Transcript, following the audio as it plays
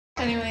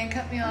it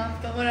cut me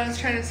off, but what I was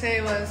trying to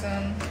say was,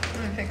 let me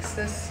fix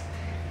this.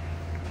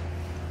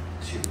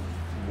 2,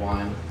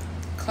 1.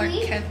 Clark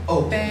Kent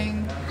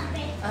bang.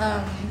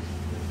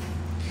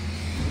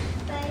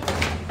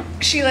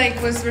 She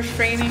like was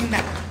refraining.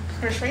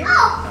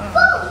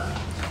 Oh.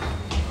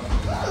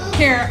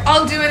 Here,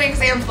 I'll do an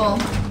example.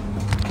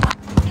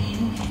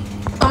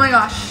 Oh my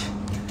gosh.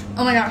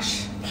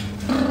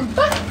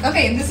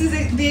 Okay, this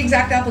is the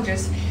exact apple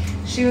juice.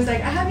 She was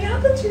like, I have your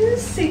apple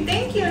juice, say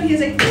thank you. And he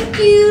was like, thank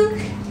you.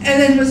 And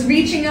then was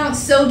reaching out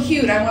so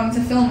cute. I wanted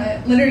to film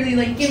it. Literally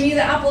like, give me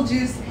the apple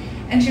juice.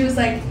 And she was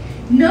like,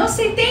 no,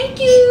 say thank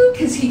you.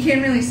 Because he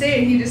can't really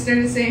say it. He just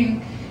started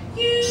saying,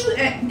 you,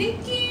 and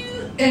thank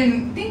you,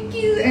 and thank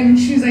you. And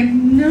she was like,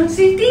 no,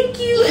 say thank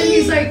you. And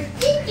he's like,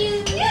 thank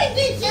you.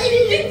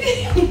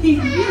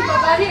 Here,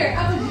 Papa, here,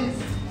 apple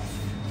juice.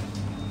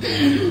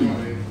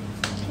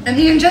 And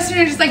me and Justin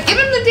are just like, give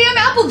him the damn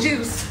apple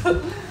juice.